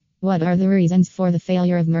What are the reasons for the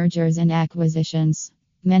failure of mergers and acquisitions?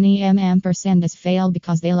 Many MMs fail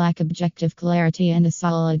because they lack objective clarity and a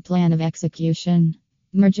solid plan of execution.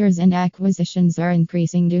 Mergers and acquisitions are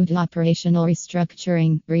increasing due to operational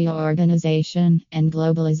restructuring, reorganization, and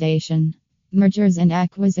globalization. Mergers and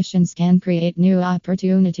acquisitions can create new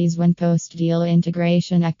opportunities when post-deal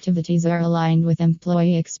integration activities are aligned with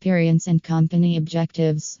employee experience and company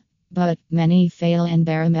objectives. But many fail and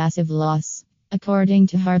bear a massive loss. According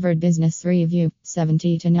to Harvard Business Review,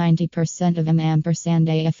 70 to 90% of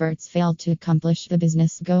M&A efforts fail to accomplish the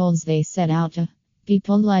business goals they set out to.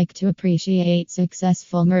 People like to appreciate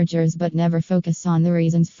successful mergers but never focus on the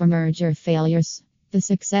reasons for merger failures. The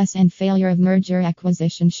success and failure of merger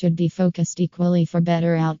acquisition should be focused equally for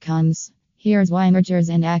better outcomes. Here's why mergers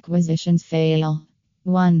and acquisitions fail.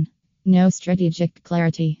 1. No strategic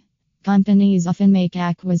clarity. Companies often make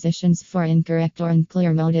acquisitions for incorrect or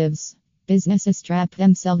unclear motives. Businesses trap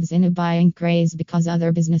themselves in a buying craze because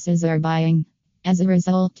other businesses are buying. As a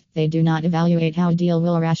result, they do not evaluate how a deal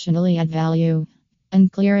will rationally add value.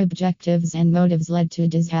 Unclear objectives and motives led to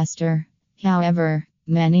disaster. However,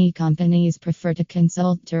 many companies prefer to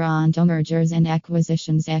consult Toronto mergers and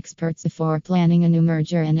acquisitions experts before planning a new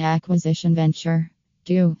merger and acquisition venture.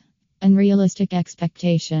 2. Unrealistic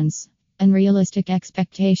expectations. Unrealistic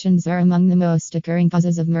expectations are among the most occurring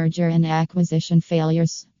causes of merger and acquisition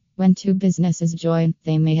failures. When two businesses join,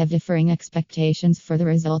 they may have differing expectations for the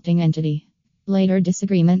resulting entity. Later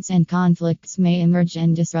disagreements and conflicts may emerge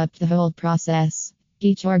and disrupt the whole process.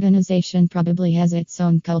 Each organization probably has its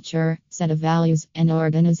own culture, set of values, and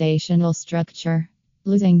organizational structure.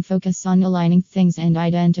 Losing focus on aligning things and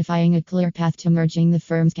identifying a clear path to merging the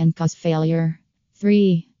firms can cause failure.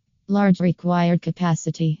 3. Large required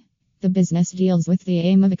capacity. The business deals with the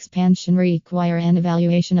aim of expansion require an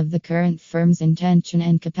evaluation of the current firm's intention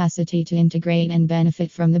and capacity to integrate and benefit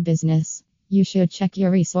from the business. You should check your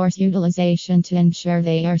resource utilization to ensure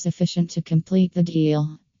they are sufficient to complete the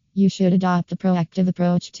deal. You should adopt a proactive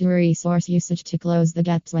approach to resource usage to close the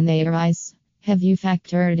gaps when they arise. Have you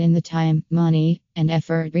factored in the time, money, and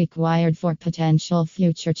effort required for potential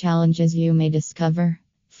future challenges you may discover?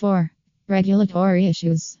 4. Regulatory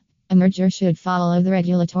issues. A merger should follow the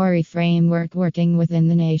regulatory framework working within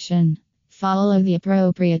the nation. Follow the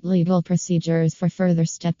appropriate legal procedures for further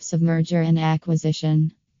steps of merger and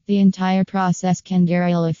acquisition. The entire process can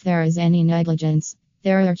derail if there is any negligence.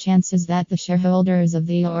 There are chances that the shareholders of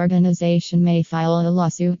the organization may file a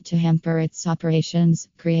lawsuit to hamper its operations,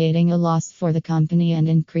 creating a loss for the company and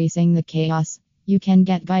increasing the chaos. You can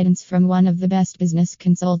get guidance from one of the best business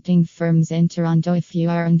consulting firms in Toronto if you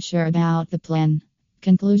are unsure about the plan.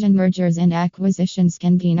 Conclusion: mergers and acquisitions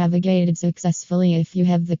can be navigated successfully if you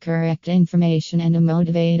have the correct information and a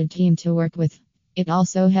motivated team to work with. It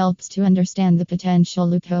also helps to understand the potential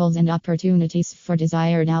loopholes and opportunities for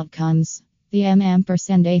desired outcomes. The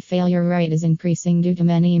M&A failure rate is increasing due to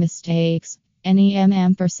many mistakes. Any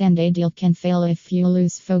M&A deal can fail if you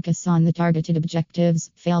lose focus on the targeted objectives,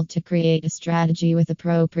 fail to create a strategy with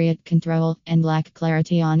appropriate control, and lack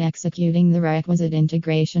clarity on executing the requisite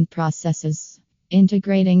integration processes.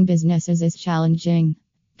 Integrating businesses is challenging.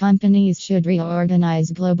 Companies should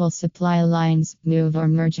reorganize global supply lines, move or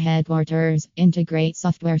merge headquarters, integrate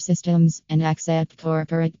software systems, and accept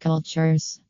corporate cultures.